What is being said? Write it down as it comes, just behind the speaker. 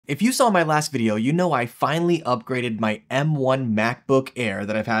If you saw my last video, you know I finally upgraded my M1 MacBook Air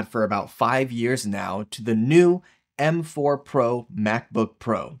that I've had for about 5 years now to the new M4 MacBook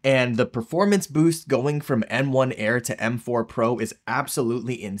Pro. And the performance boost going from M1 Air to M4 Pro is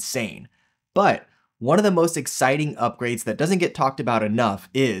absolutely insane. But one of the most exciting upgrades that doesn't get talked about enough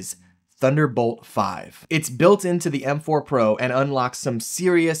is Thunderbolt 5. It's built into the M4 Pro and unlocks some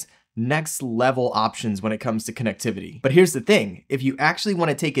serious next level options when it comes to connectivity. But here's the thing, if you actually want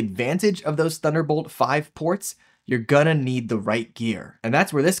to take advantage of those Thunderbolt 5 ports, you're gonna need the right gear. And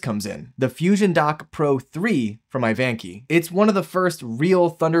that's where this comes in. The FusionDock Pro 3 from iVanky. It's one of the first real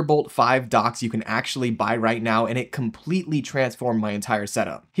Thunderbolt 5 docks you can actually buy right now, and it completely transformed my entire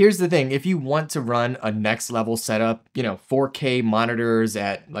setup. Here's the thing, if you want to run a next level setup, 4K monitors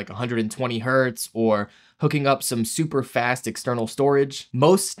at like 120 hertz or hooking up some super fast external storage,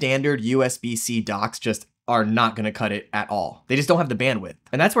 most standard USB-C docks just are not gonna cut it at all. They just don't have the bandwidth.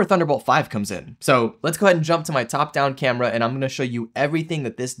 And that's where Thunderbolt 5 comes in. So let's go ahead and jump to my top-down camera and I'm gonna show you everything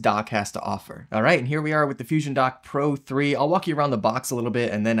that this dock has to offer. All right, and here we are with the FusionDock Pro 3. I'll walk you around the box a little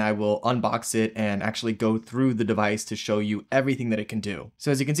bit and then I will unbox it and actually go through the device to show you everything that it can do.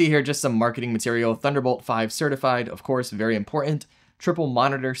 So as you can see here, just some marketing material, Thunderbolt 5 certified, of course, very important. Triple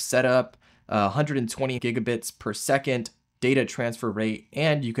monitor setup, 120 gigabits per second, data transfer rate,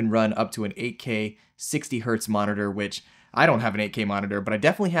 and you can run up to an 8K 60 hertz monitor, which I don't have an 8K monitor, but I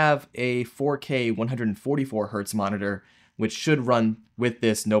definitely have a 4K 144 hertz monitor, which should run with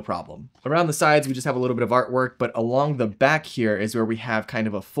this no problem. Around the sides, we just have a little bit of artwork, but along the back here is where we have kind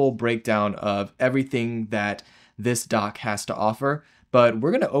of a full breakdown of everything that this dock has to offer. But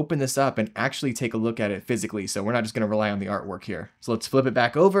we're gonna open this up and actually take a look at it physically, so we're not just gonna rely on the artwork here. So let's flip it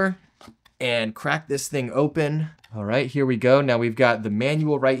back over and crack this thing open. All right, here we go. Now we've got the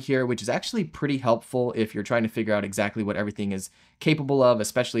manual right here, which is actually pretty helpful if you're trying to figure out exactly what everything is capable of,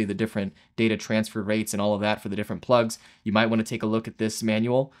 especially the different data transfer rates and all of that for the different plugs. You might want to take a look at this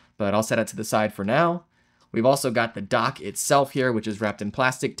manual, but I'll set it to the side for now. We've also got the dock itself here, which is wrapped in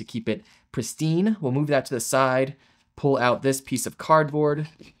plastic to keep it pristine. We'll move that to the side, pull out this piece of cardboard,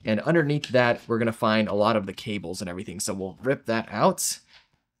 and underneath that, we're gonna find a lot of the cables and everything. So we'll rip that out.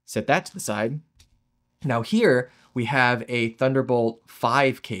 Set that to the side. Now here we have a Thunderbolt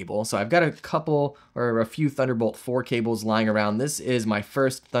 5 cable. So I've got a couple or a few Thunderbolt 4 cables lying around. This is my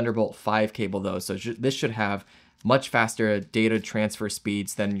first Thunderbolt 5 cable though. So this should have much faster data transfer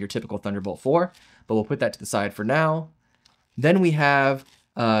speeds than your typical Thunderbolt 4, but we'll put that to the side for now. Then we have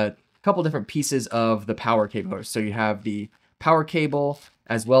a couple different pieces of the power cable. So you have the power cable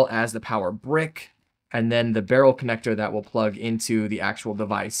as well as the power brick, and then the barrel connector that will plug into the actual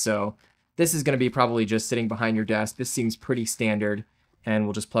device. So this is gonna be probably just sitting behind your desk. This seems pretty standard and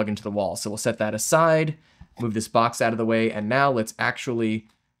we'll just plug into the wall. So we'll set that aside, move this box out of the way, and now let's actually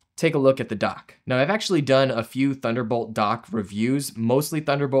take a look at the dock. Now I've actually done a few Thunderbolt dock reviews, mostly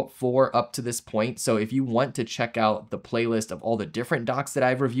Thunderbolt 4 up to this point. So if you want to check out the playlist of all the different docks that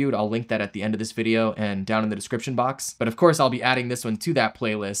I've reviewed, I'll link that at the end of this video and down in the description box. But of course I'll be adding this one to that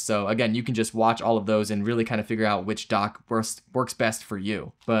playlist. So again, you can just watch all of those and really kind of figure out which dock works best for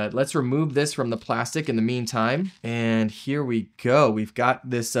you. But let's remove this from the plastic in the meantime. And here we go. We've got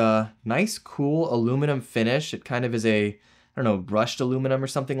this nice, cool aluminum finish. It kind of is a, I don't know, brushed aluminum or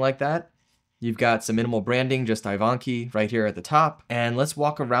something like that. You've got some minimal branding, just iVanky right here at the top. And let's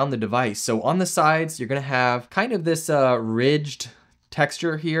walk around the device. So on the sides, you're gonna have kind of this ridged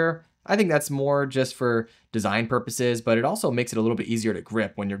texture here. I think that's more just for design purposes, but it also makes it a little bit easier to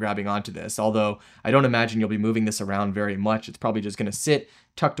grip when you're grabbing onto this. Although I don't imagine you'll be moving this around very much. It's probably just gonna sit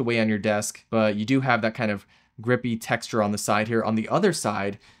tucked away on your desk, but you do have that kind of grippy texture on the side here. On the other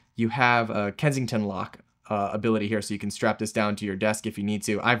side, you have a Kensington lock ability here, so you can strap this down to your desk if you need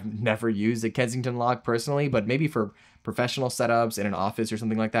to. I've never used a Kensington lock personally, but maybe for professional setups in an office or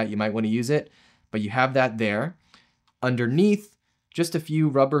something like that, you might want to use it. But you have that there. Underneath, just a few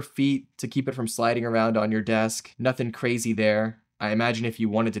rubber feet to keep it from sliding around on your desk. Nothing crazy there. I imagine if you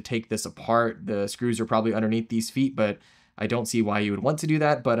wanted to take this apart, the screws are probably underneath these feet, but I don't see why you would want to do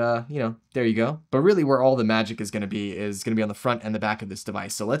that, but there you go. But really where all the magic is gonna be on the front and the back of this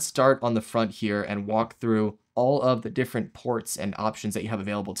device. So let's start on the front here and walk through all of the different ports and options that you have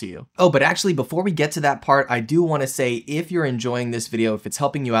available to you. Oh, but actually before we get to that part, I do wanna say if you're enjoying this video, if it's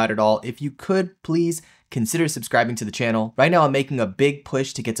helping you out at all, if you could please consider subscribing to the channel. Right now I'm making a big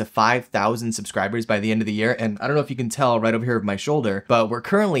push to get to 5,000 subscribers by the end of the year, and I don't know if you can tell right over here over my shoulder, but we're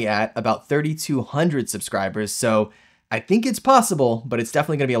currently at about 3,200 subscribers, so I think it's possible, but it's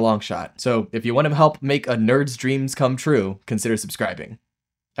definitely gonna be a long shot. So if you want to help make a nerd's dreams come true, consider subscribing.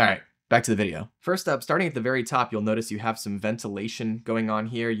 All right, Back to the video. First up, starting at the very top, you'll notice you have some ventilation going on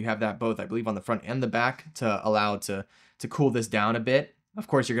here. You have that both, I believe, on the front and the back to allow to cool this down a bit. Of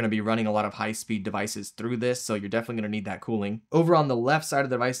course, you're going to be running a lot of high-speed devices through this, so you're definitely going to need that cooling. Over on the left side of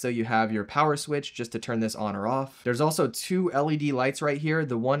the device, though, you have your power switch just to turn this on or off. There's also two LED lights right here.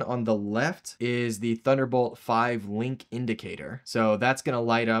 The one on the left is the Thunderbolt 5 link indicator. So that's going to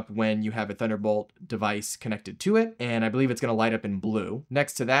light up when you have a Thunderbolt device connected to it, and I believe it's going to light up in blue.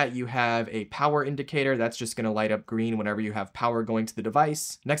 Next to that, you have a power indicator. That's just going to light up green whenever you have power going to the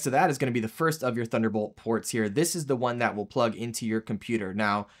device. Next to that is going to be the first of your Thunderbolt ports here. This is the one that will plug into your computer.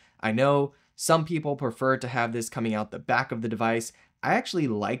 Now, I know some people prefer to have this coming out the back of the device. I actually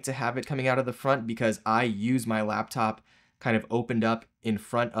like to have it coming out of the front because I use my laptop kind of opened up in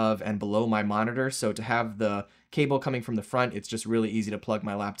front of and below my monitor. So to have the cable coming from the front, it's just really easy to plug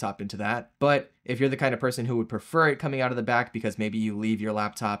my laptop into that. But if you're the kind of person who would prefer it coming out of the back because maybe you leave your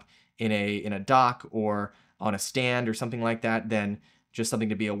laptop in a dock or on a stand or something like that, then just something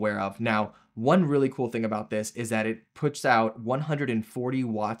to be aware of. Now, one really cool thing about this is that it puts out 140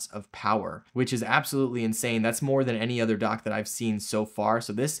 watts of power, which is absolutely insane. That's more than any other dock that I've seen so far.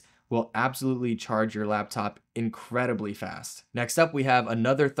 So this will absolutely charge your laptop incredibly fast. Next up, we have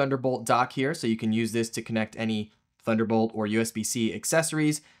another Thunderbolt dock here. So you can use this to connect any Thunderbolt or USB-C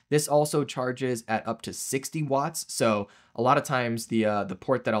accessories. This also charges at up to 60 watts. So a lot of times the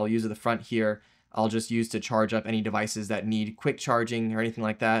port that I'll use at the front here, I'll just use to charge up any devices that need quick charging or anything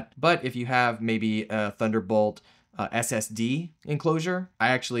like that. But if you have maybe a Thunderbolt SSD enclosure, I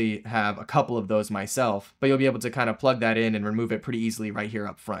actually have a couple of those myself, but you'll be able to kind of plug that in and remove it pretty easily right here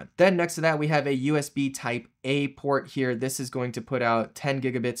up front. Then next to that, we have a USB type A port here. This is going to put out 10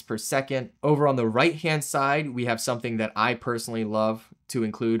 gigabits per second. Over on the right-hand side, we have something that I personally love to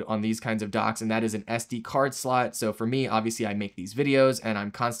include on these kinds of docks, and that is an SD card slot. So for me, obviously I make these videos and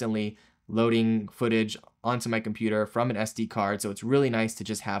I'm constantly loading footage onto my computer from an SD card. So it's really nice to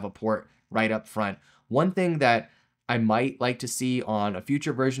just have a port right up front. One thing that I might like to see on a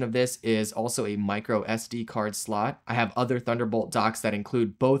future version of this is also a micro SD card slot. I have other Thunderbolt docks that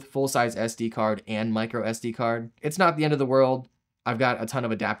include both full-size SD card and micro SD card. It's not the end of the world. I've got a ton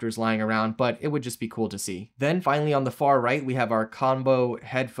of adapters lying around, but it would just be cool to see. Then finally on the far right, we have our combo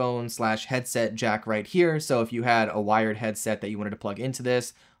headphone / headset jack right here. So if you had a wired headset that you wanted to plug into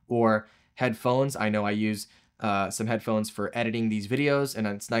this, or headphones, I know I use some headphones for editing these videos, and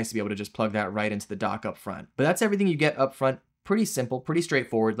it's nice to be able to just plug that right into the dock up front. But that's everything you get up front. Pretty simple, pretty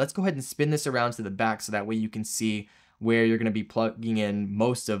straightforward. Let's go ahead and spin this around to the back so that way you can see where you're going to be plugging in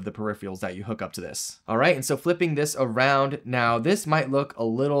most of the peripherals that you hook up to this. All right, and so flipping this around, now this might look a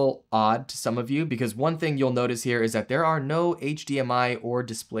little odd to some of you because one thing you'll notice here is that there are no HDMI or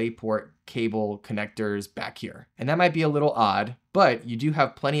DisplayPort cable connectors back here. And that might be a little odd, but you do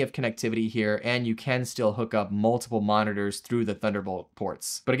have plenty of connectivity here and you can still hook up multiple monitors through the Thunderbolt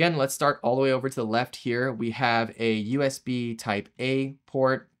ports. But again, let's start all the way over to the left here. We have a USB type A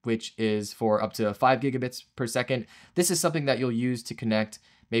port, which is for up to 5 gigabits per second. This is something that you'll use to connect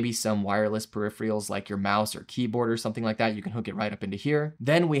maybe some wireless peripherals like your mouse or keyboard or something like that. You can hook it right up into here.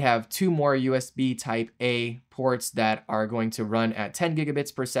 Then we have two more USB type A ports that are going to run at 10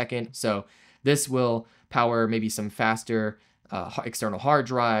 gigabits per second. So this will power maybe some faster external hard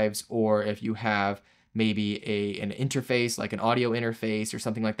drives, or if you have maybe an interface like an audio interface or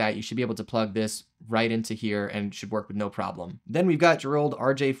something like that, you should be able to plug this right into here and should work with no problem. Then we've got your old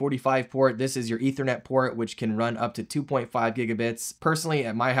RJ45 port. This is your Ethernet port, which can run up to 2.5 gigabits. Personally,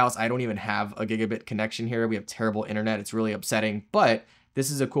 at my house, I don't even have a gigabit connection here. We have terrible internet. It's really upsetting, but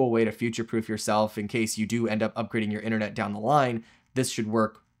this is a cool way to future-proof yourself in case you do end up upgrading your internet down the line. This should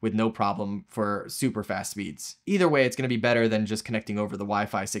work with no problem for super fast speeds. Either way, it's going to be better than just connecting over the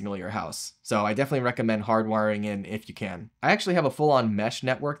Wi-Fi signal at your house. So I definitely recommend hardwiring in if you can. I actually have a full-on mesh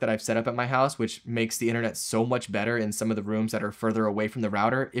network that I've set up at my house, which makes the internet so much better in some of the rooms that are further away from the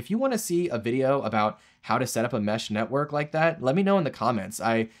router. If you want to see a video about how to set up a mesh network like that, let me know in the comments.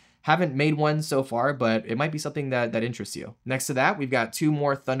 I haven't made one so far, but it might be something that interests you. Next to that, we've got two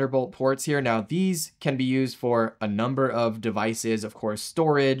more Thunderbolt ports here. Now, these can be used for a number of devices, of course,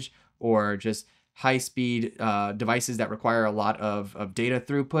 storage, or just high-speed devices that require a lot of data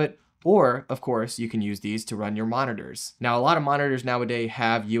throughput. Or, of course, you can use these to run your monitors. Now, a lot of monitors nowadays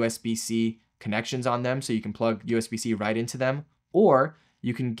have USB-C connections on them, so you can plug USB-C right into them. Or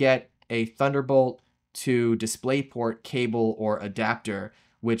you can get a Thunderbolt to DisplayPort cable or adapter,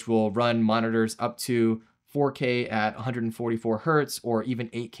 which will run monitors up to 4K at 144 hertz or even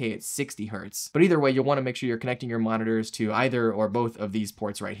 8K at 60 hertz. But either way, you'll want to make sure you're connecting your monitors to either or both of these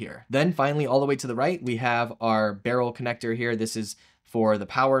ports right here. Then finally, all the way to the right, we have our barrel connector here. This is for the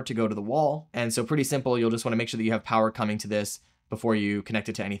power to go to the wall. And so pretty simple, you'll just want to make sure that you have power coming to this before you connect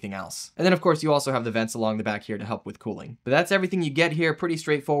it to anything else. And then of course you also have the vents along the back here to help with cooling. But that's everything you get here. Pretty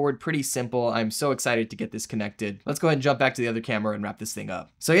straightforward, pretty simple. I'm so excited to get this connected. Let's go ahead and jump back to the other camera and wrap this thing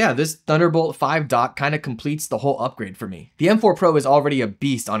up. So yeah, this Thunderbolt 5 dock kind of completes the whole upgrade for me. The M4 Pro is already a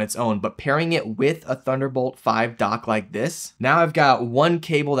beast on its own, but pairing it with a Thunderbolt 5 dock like this, now I've got one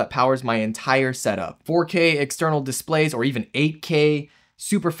cable that powers my entire setup. 4K external displays or even 8K,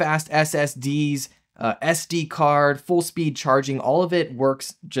 super fast SSDs, SD card, full speed charging, all of it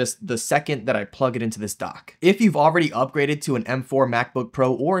works just the second that I plug it into this dock. If you've already upgraded to an M4 MacBook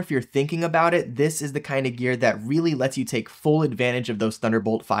Pro, or if you're thinking about it, this is the kind of gear that really lets you take full advantage of those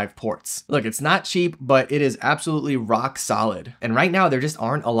Thunderbolt 5 ports. Look, it's not cheap, but it is absolutely rock solid. And right now, there just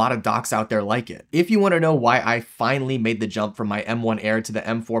aren't a lot of docks out there like it. If you want to know why I finally made the jump from my M1 Air to the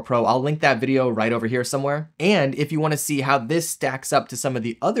M4 Pro, I'll link that video right over here somewhere. And if you want to see how this stacks up to some of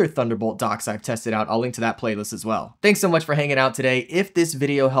the other Thunderbolt docks I've tested out, I'll link to that playlist as well. Thanks so much for hanging out today. If this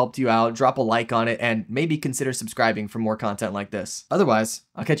video helped you out, drop a like on it and maybe consider subscribing for more content like this. Otherwise,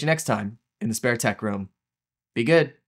 I'll catch you next time in the spare tech room. Be good.